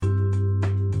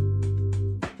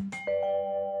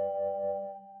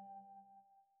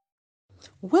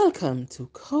Welcome to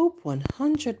Cope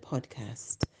 100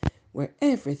 Podcast, where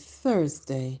every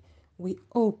Thursday we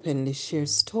openly share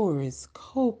stories,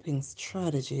 coping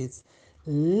strategies,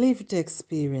 lived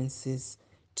experiences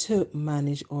to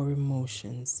manage our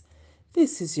emotions.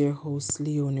 This is your host,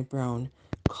 Leonie Brown,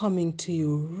 coming to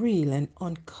you real and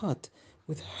uncut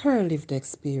with her lived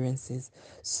experiences,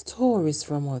 stories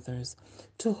from others,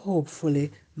 to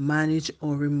hopefully manage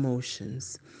our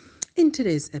emotions. In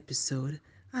today's episode,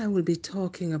 I will be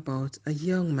talking about a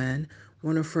young man,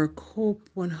 one of our COPE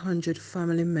 100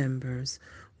 family members,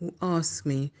 who asked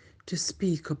me to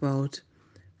speak about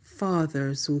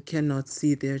fathers who cannot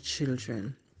see their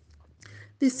children.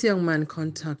 This young man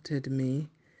contacted me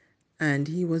and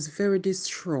he was very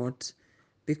distraught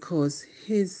because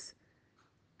his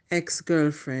ex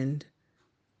girlfriend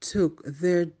took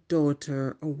their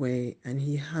daughter away and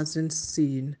he hasn't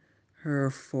seen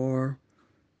her for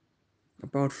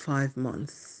about 5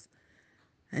 months.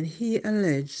 And he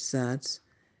alleged that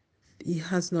he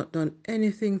has not done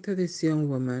anything to this young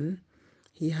woman.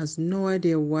 He has no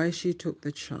idea why she took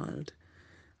the child.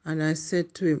 And I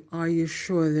said to him, "Are you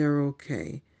sure they're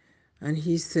okay?" And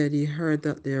he said he heard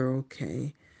that they're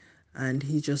okay and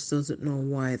he just doesn't know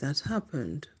why that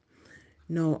happened.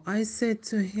 No, I said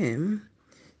to him,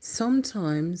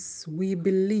 sometimes we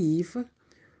believe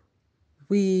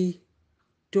we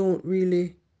don't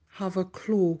really have a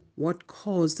clue what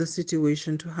caused the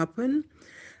situation to happen.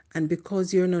 And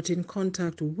because you're not in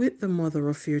contact with the mother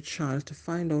of your child to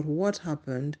find out what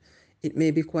happened, it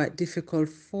may be quite difficult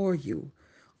for you.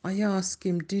 I asked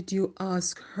him, "Did you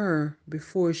ask her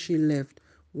before she left,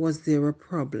 was there a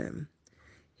problem?"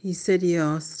 He said he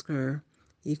asked her,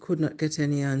 he could not get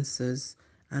any answers,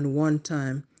 and one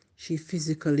time she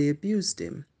physically abused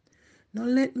him. Now,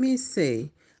 let me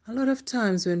say, a lot of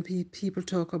times when people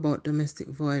talk about domestic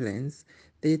violence,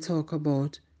 they talk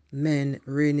about men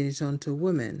raining it onto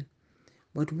women.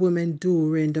 But women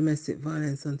do rain domestic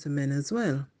violence onto men as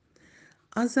well.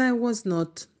 As I was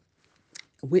not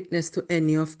witness to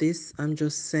any of this, I'm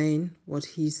just saying what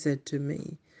he said to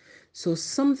me. So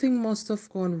something must have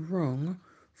gone wrong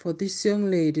for this young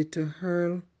lady to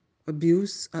hurl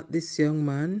abuse at this young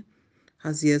man,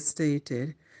 as he has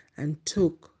stated, and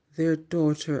took their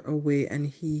daughter away, and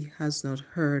he has not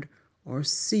heard or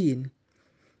seen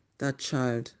that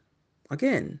child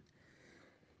again.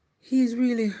 He's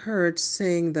really hurt,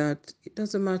 saying that it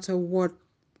doesn't matter what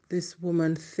this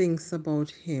woman thinks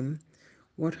about him.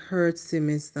 What hurts him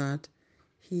is that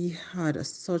he had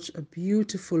such a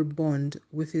beautiful bond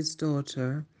with his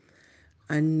daughter,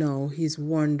 and now he's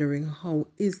wondering how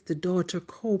is the daughter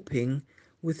coping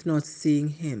with not seeing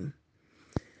him.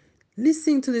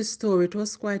 Listening to this story, it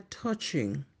was quite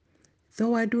touching.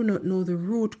 Though I do not know the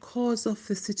root cause of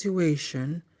the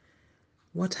situation,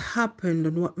 what happened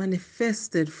and what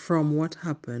manifested from what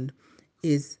happened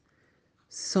is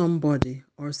somebody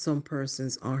or some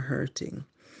persons are hurting.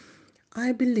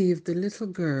 I believe the little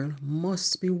girl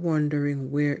must be wondering,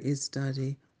 where is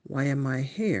daddy? Why am I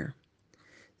here?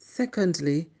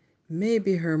 Secondly,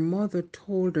 maybe her mother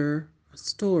told her a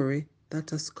story that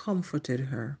has comforted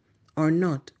her. Or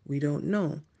not, we don't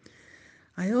know.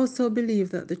 I also believe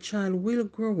that the child will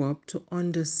grow up to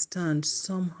understand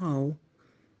somehow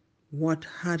what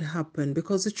had happened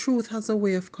because the truth has a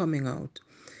way of coming out.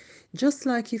 Just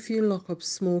like if you lock up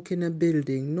smoke in a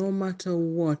building, no matter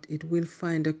what, it will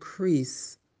find a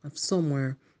crease of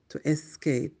somewhere to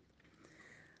escape.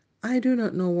 I do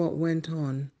not know what went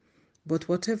on, but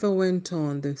whatever went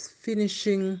on, the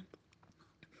finishing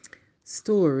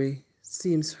story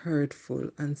seems hurtful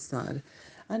and sad.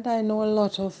 And I know a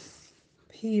lot of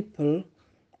people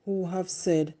who have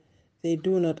said they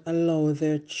do not allow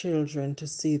their children to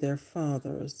see their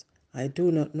fathers. I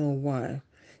do not know why.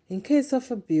 In case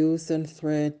of abuse and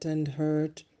threat and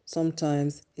hurt,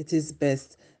 sometimes it is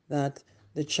best that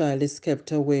the child is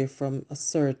kept away from a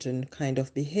certain kind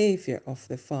of behavior of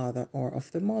the father or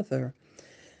of the mother.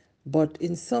 But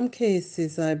in some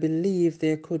cases, I believe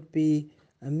there could be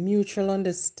a mutual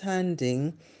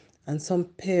understanding, and some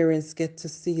parents get to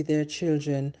see their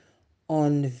children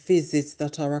on visits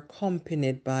that are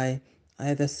accompanied by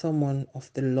either someone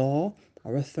of the law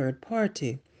or a third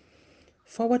party.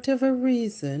 For whatever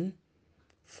reason,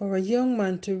 for a young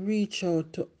man to reach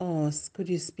out to ask, "Could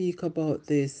you speak about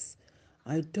this?"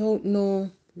 I don't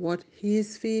know what he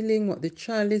is feeling, what the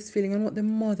child is feeling, and what the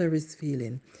mother is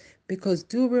feeling. Because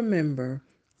do remember,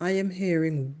 I am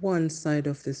hearing one side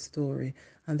of the story,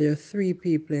 and there are three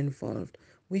people involved.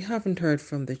 We haven't heard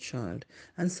from the child.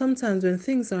 And sometimes when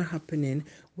things are happening,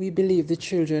 we believe the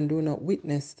children do not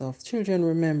witness stuff. Children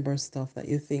remember stuff that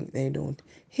you think they don't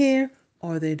hear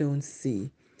or they don't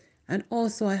see. And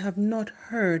also, I have not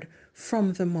heard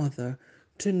from the mother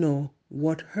to know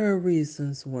what her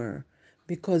reasons were,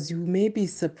 because you may be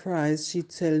surprised she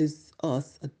tells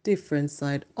us a different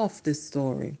side of the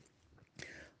story.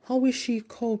 How is she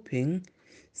coping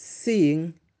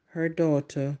seeing her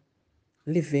daughter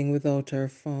living without her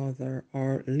father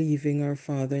or leaving her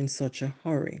father in such a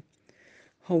hurry?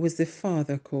 How is the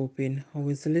father coping? How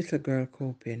is the little girl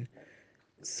coping?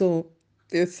 So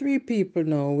there are three people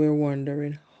now we're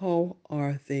wondering how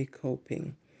are they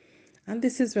coping? And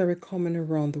this is very common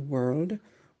around the world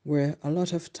where a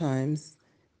lot of times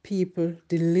people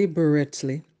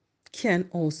deliberately can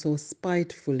also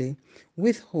spitefully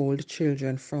withhold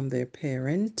children from their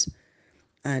parent,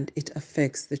 and it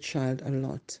affects the child a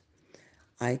lot.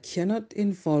 I cannot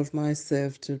involve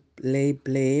myself to lay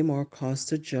blame or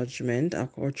cast a judgment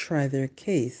or try their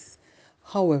case.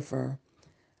 However,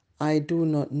 I do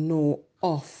not know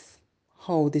of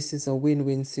how this is a win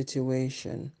win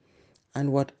situation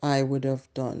and what I would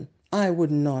have done. I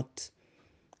would not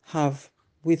have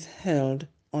withheld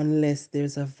unless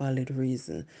there's a valid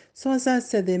reason. So, as I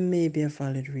said, there may be a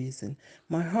valid reason.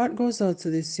 My heart goes out to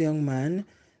this young man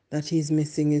that he's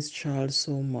missing his child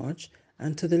so much,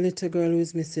 and to the little girl who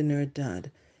is missing her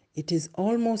dad. It is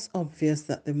almost obvious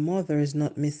that the mother is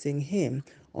not missing him,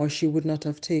 or she would not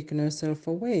have taken herself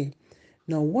away.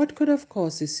 Now, what could have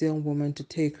caused this young woman to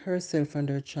take herself and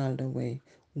her child away?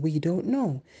 We don't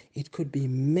know. It could be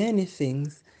many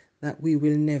things that we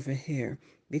will never hear,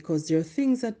 because there are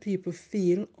things that people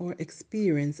feel or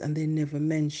experience and they never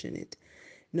mention it.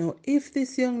 Now, if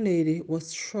this young lady was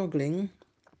struggling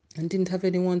and didn't have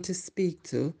anyone to speak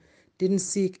to, didn't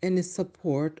seek any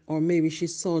support, or maybe she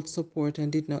sought support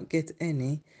and did not get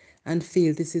any, and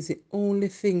feel this is the only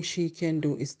thing she can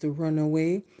do is to run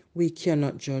away, we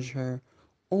cannot judge her.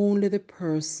 Only the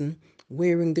person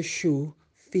wearing the shoe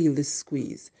feel the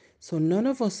squeeze. So none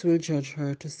of us will judge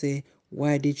her to say,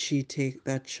 why did she take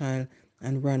that child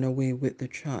and run away with the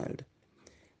child?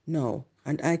 No,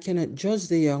 and I cannot judge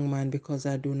the young man because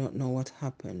I do not know what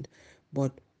happened.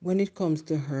 But when it comes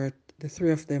to hurt, the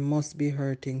three of them must be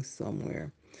hurting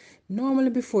somewhere. Normally,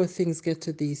 before things get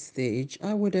to this stage,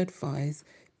 I would advise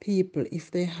people, if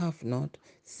they have not,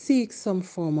 seek some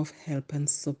form of help and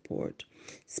support.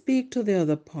 Speak to the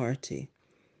other party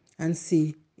and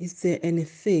see, is there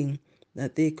anything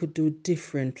that they could do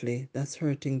differently that's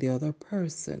hurting the other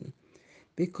person?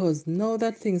 Because now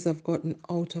that things have gotten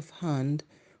out of hand,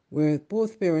 where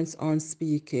both parents aren't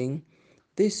speaking,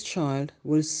 this child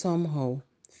will somehow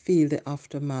feel the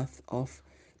aftermath of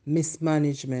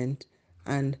mismanagement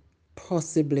and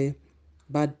possibly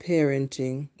bad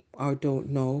parenting, or don't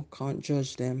know, can't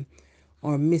judge them,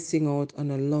 or missing out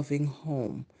on a loving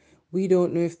home. We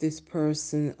don't know if this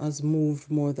person has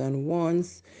moved more than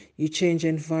once. You change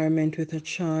environment with a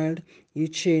child, you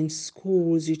change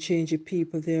schools, you change the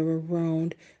people they're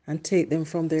around, and take them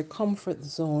from their comfort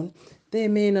zone. They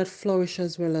may not flourish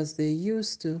as well as they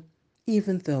used to,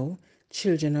 even though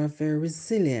children are very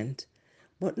resilient.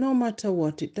 But no matter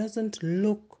what, it doesn't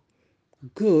look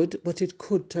good, but it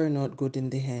could turn out good in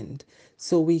the end.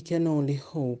 So we can only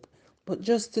hope. But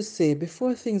just to say,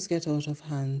 before things get out of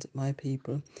hand, my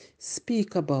people,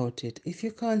 speak about it. If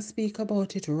you can't speak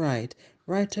about it, write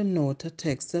a note, a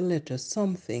text, a letter,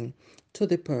 something to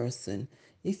the person.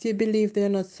 If you believe they're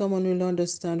not someone who will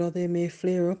understand or they may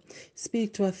flare up,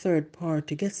 speak to a third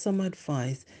party, get some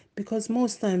advice, because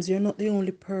most times you're not the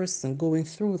only person going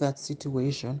through that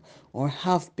situation or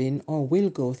have been or will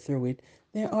go through it.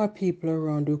 There are people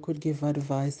around who could give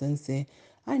advice and say,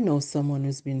 I know someone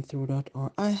who's been through that,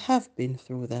 or I have been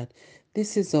through that.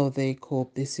 This is how they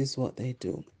cope, this is what they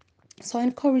do. So I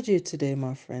encourage you today,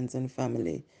 my friends and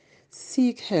family,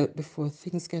 seek help before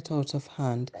things get out of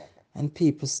hand and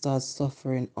people start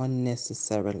suffering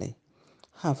unnecessarily.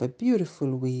 Have a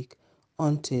beautiful week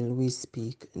until we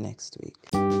speak next week.